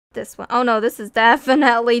This one. Oh no, this is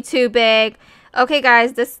definitely too big. Okay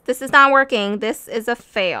guys, this is not working. This is a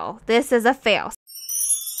fail. This is a fail.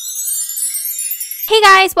 Hey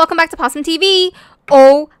guys, welcome back to PawesomeTV.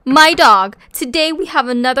 Oh my dog. Today we have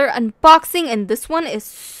another unboxing and this one is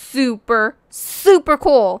super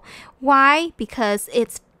cool. Why? Because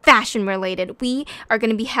it's fashion related. We are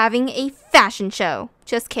going to be having a fashion show.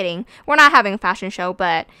 Just kidding. We're not having a fashion show,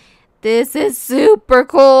 but this is super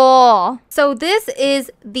cool. So this is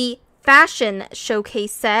the fashion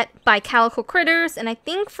showcase set by Calico Critters, and I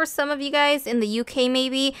think for some of you guys in the UK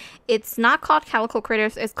maybe it's not called Calico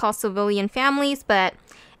Critters, it's called Sylvanian Familites, but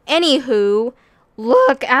anywho,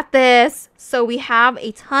 look at this. So we have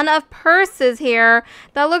a ton of purses here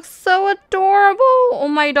that look so adorable. Oh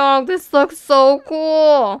my dog, this looks so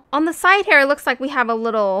cool. On the side here, it looks like we have a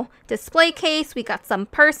little display case. We got some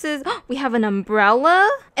purses. We have an umbrella.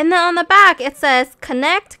 And then on the back, it says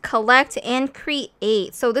connect, collect, and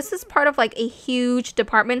create. So this is part of like a huge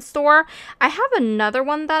department store. I have another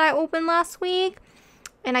one that I opened last week,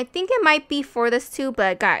 and I think it might be for this too,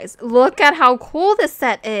 but guys, look at how cool this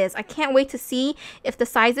set is. I can't wait to see if the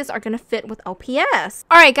sizes are going to fit with LPS.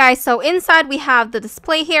 Alright guys, so inside we have the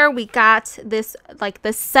display here. We got this, like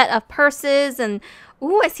this set of purses, and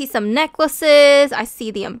ooh, I see some necklaces. I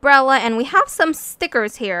see the umbrella, and we have some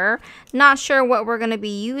stickers here. Not sure what we're going to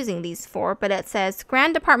be using these for, but it says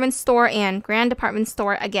Grand Department Store and Grand Department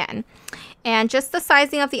Store again. And just the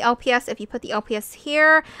sizing of the LPS, if you put the LPS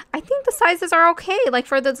here, I think the sizes are okay. Like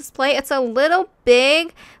for the display, it's a little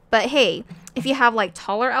big, but hey, if you have like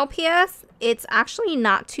taller LPS, it's actually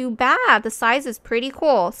not too bad. The size is pretty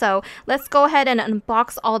cool. So let's go ahead and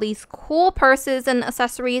unbox all these cool purses and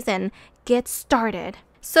accessories and get started.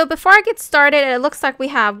 So before I get started, it looks like we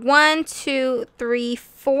have 1, 2, 3,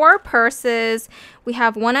 4 purses. We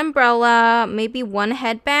have one umbrella, maybe one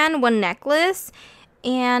headband, one necklace.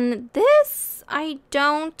 And this, I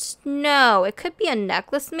don't know. It could be a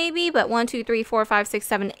necklace maybe, but 1, 2, 3, 4, 5, 6,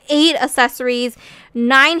 7, 8 accessories,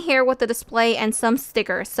 9 here with the display and some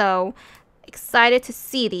stickers. So excited to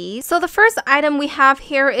see these. So the first item we have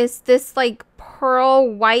here is this like pearl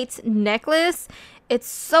white necklace. It's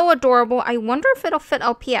so adorable. I wonder if it'll fit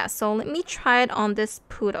LPS. So let me try it on this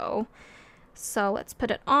poodle. So let's put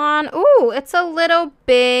it on. Ooh, it's a little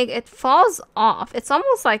big. It falls off. It's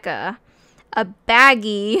almost like a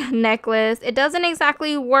baggy necklace. It doesn't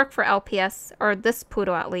exactly work for LPS, or this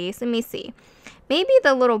poodle at least. Let me see. Maybe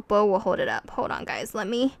the little bow will hold it up. Hold on guys, let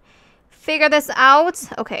me figure this out.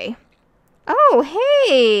 Okay. Oh,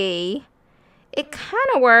 hey, it kind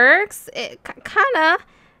of works. It kind of,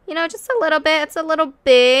 you know, just a little bit. It's a little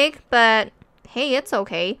big, but hey, it's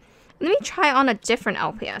okay. Let me try on a different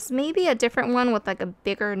LPS. Maybe a different one with like a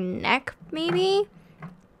bigger neck, maybe.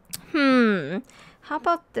 How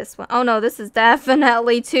about this one? Oh no, this is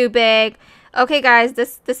definitely too big. Okay guys,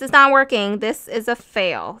 this is not working. This is a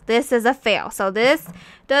fail. This is a fail. So this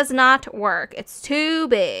does not work. It's too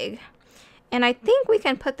big. And I think we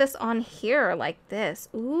can put this on here like this.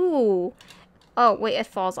 Ooh. Oh wait, it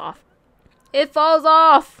falls off. It falls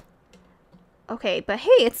off. Okay, but hey,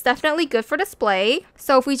 it's definitely good for display.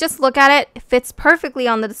 So if we just look at it, it fits perfectly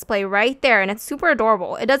on the display right there, and it's super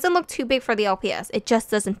adorable. It doesn't look too big for the LPS. It just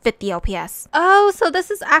doesn't fit the LPS. Oh, so this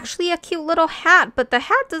is actually a cute little hat, but the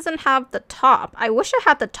hat doesn't have the top. I wish it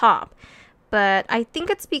had the top, but I think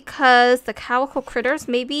it's because the Calico Critters,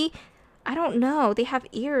 maybe, I don't know. They have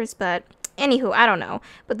ears, but anywho, I don't know.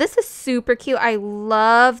 But this is super cute. I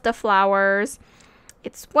love the flowers.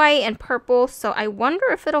 It's white and purple, so I wonder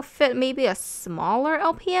if it'll fit maybe a smaller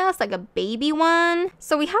LPS, like a baby one.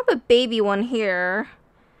 So we have a baby one here.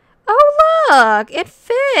 Oh, look, it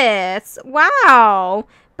fits. Wow.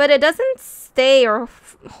 But it doesn't stay or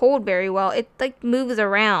hold very well. It like moves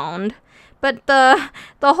around. But the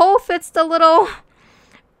hole fits the little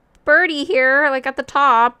birdie here, like at the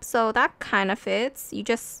top. So that kind of fits. You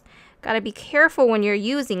just gotta be careful when you're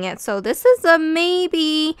using it. So this is a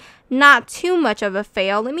maybe not too much of a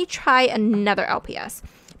fail. Let me try another LPS.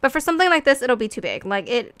 But for something like this, it'll be too big. Like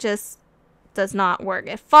it just does not work.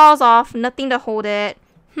 It falls off, nothing to hold it.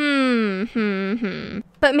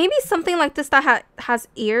 But maybe something like this that has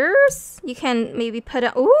ears, you can maybe put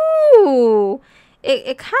it. Ooh,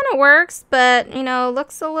 it kind of works, but you know,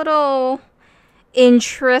 looks a little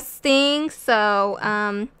interesting. So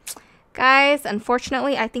guys,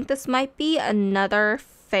 unfortunately, I think this might be another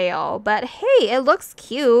fail, but hey, it looks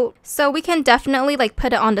cute. So we can definitely like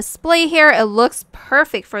put it on display here. It looks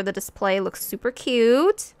perfect for the display. It looks super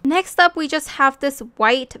cute. Next up, we just have this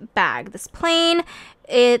white bag, this plain.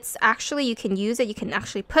 It's actually, you can use it. You can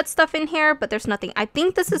actually put stuff in here, but there's nothing. I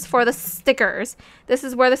think this is for the stickers. This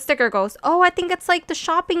is where the sticker goes. Oh, I think it's like the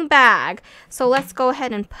shopping bag. So let's go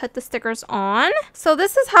ahead and put the stickers on. So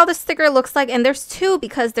this is how the sticker looks like. And there's two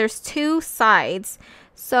because there's two sides.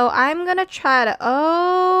 So I'm going to try to,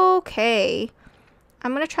 okay.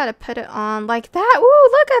 I'm going to try to put it on like that. Ooh,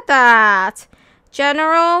 look at that.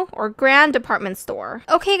 General or Grand Department Store.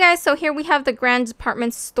 Okay, guys, so here we have the Grand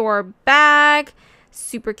Department Store bag.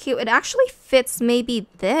 Super cute. It actually fits maybe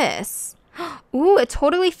this. Ooh, it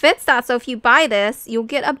totally fits that. So if you buy this, you'll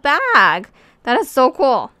get a bag. That is so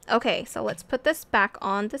cool. Okay, so let's put this back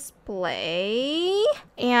on display.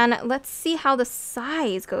 And let's see how the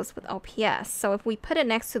size goes with LPS. So if we put it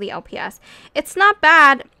next to the LPS, it's not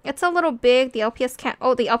bad. It's a little big. The LPS can't,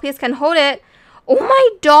 oh, the LPS can hold it. Oh my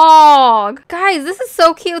dog! Guys, this is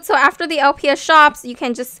so cute. So after the LPS shops, you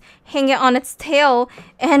can just hang it on its tail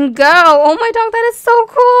and go. Oh my dog, that is so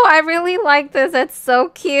cool. I really like this. It's so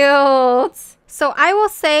cute. So I will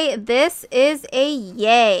say this is a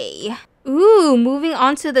yay. Ooh, moving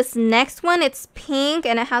on to this next one. It's pink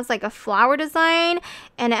and it has like a flower design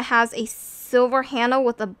and it has a silver handle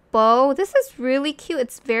with a bow. This is really cute.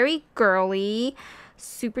 It's very girly,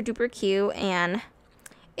 super duper cute, and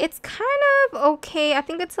it's kind of okay. I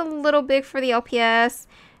think it's a little big for the LPS.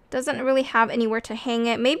 Doesn't really have anywhere to hang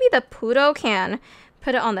it. Maybe the Pluto can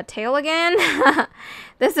put it on the tail again.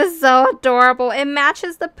 This is so adorable. It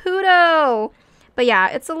matches the Pluto. But yeah,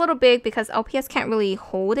 it's a little big because LPS can't really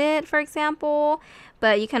hold it, for example.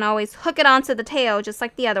 But you can always hook it onto the tail just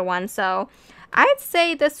like the other one. So I'd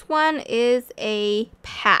say this one is a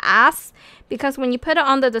pass because when you put it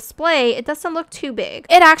on the display, it doesn't look too big.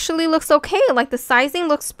 It actually looks okay. Like the sizing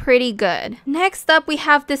looks pretty good. Next up, we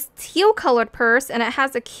have this teal colored purse and it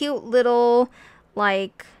has a cute little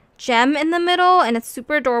like gem in the middle and it's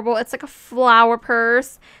super adorable. It's like a flower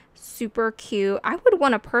purse. Super cute. I would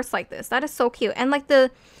want a purse like this. That is so cute. And like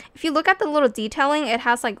if you look at the little detailing, it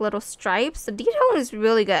has like little stripes. The detailing is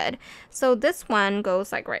really good. So this one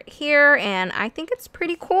goes like right here and I think it's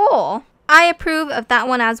pretty cool. I approve of that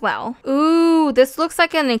one as well. Ooh, this looks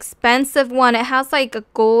like an expensive one. It has like a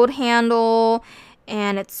gold handle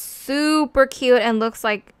and it's super cute and looks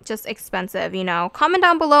like just expensive, you know. Comment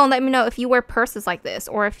down below and let me know if you wear purses like this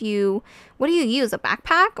or if you, what do you use, a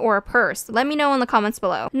backpack or a purse? Let me know in the comments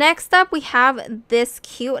below. Next up, we have this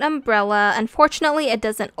cute umbrella. Unfortunately, it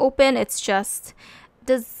doesn't open. It's just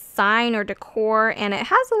design or decor and it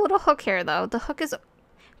has a little hook here though. The hook is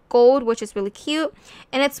gold, which is really cute,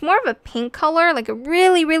 and it's more of a pink color, like a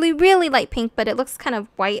really light pink, but it looks kind of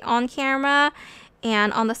white on camera.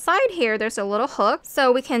 And on the side here, there's a little hook.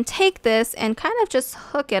 So we can take this and kind of just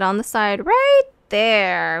hook it on the side right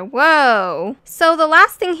there. Whoa. So the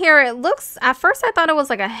last thing here, it looks, at first I thought it was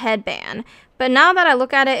like a headband. But now that I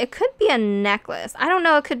look at it, it could be a necklace. I don't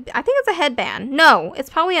know. It could, I think it's a headband. No,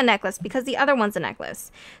 it's probably a necklace because the other one's a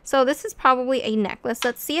necklace. So this is probably a necklace.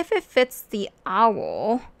 Let's see if it fits the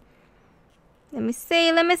owl. Let me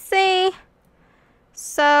see.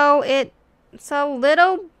 So it's a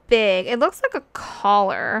little big. It looks like a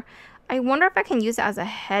collar. I wonder if I can use it as a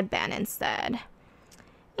headband instead.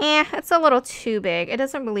 It's a little too big. It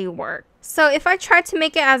doesn't really work. So if I tried to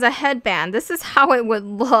make it as a headband, this is how it would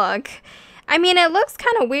look. I mean, it looks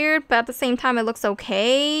kind of weird, but at the same time, it looks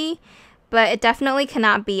okay. But it definitely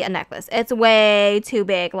cannot be a necklace. It's way too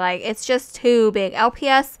big. Like, it's just too big.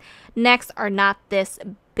 LPS necks are not this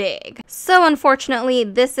big. So unfortunately,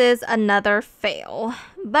 this is another fail.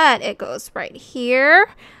 But it goes right here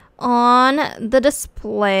on the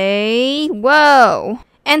display. Whoa.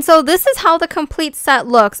 And so this is how the complete set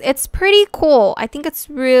looks. It's pretty cool. I think it's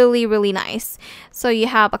really nice. So you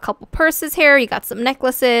have a couple purses here. You got some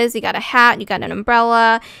necklaces. You got a hat. You got an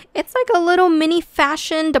umbrella. It's like a little mini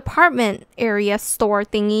fashion department area store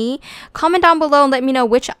thingy. Comment down below and let me know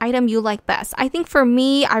which item you like best. I think for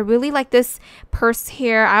me, I really like this purse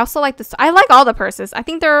here. I also like this. I like all the purses. I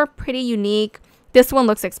think they're pretty unique. This one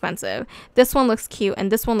looks expensive. This one looks cute.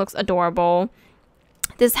 And this one looks adorable.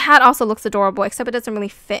 This hat also looks adorable, except it doesn't really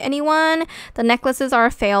fit anyone. The necklaces are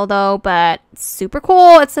a fail though, but super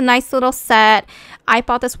cool. It's a nice little set. I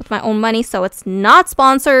bought this with my own money, so it's not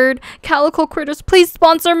sponsored. Calico Critters, please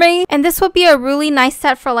sponsor me. And this would be a really nice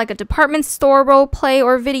set for like a department store role play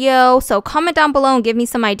or video. So comment down below and give me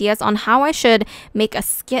some ideas on how I should make a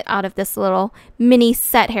skit out of this little mini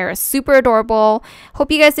set here. It's super adorable.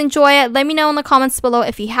 Hope you guys enjoy it. Let me know in the comments below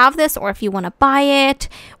if you have this or if you want to buy it,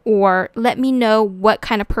 or let me know what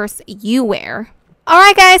kind of purse you wear.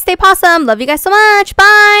 Alright guys, stay pawesome. Love you guys so much.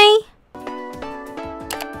 Bye!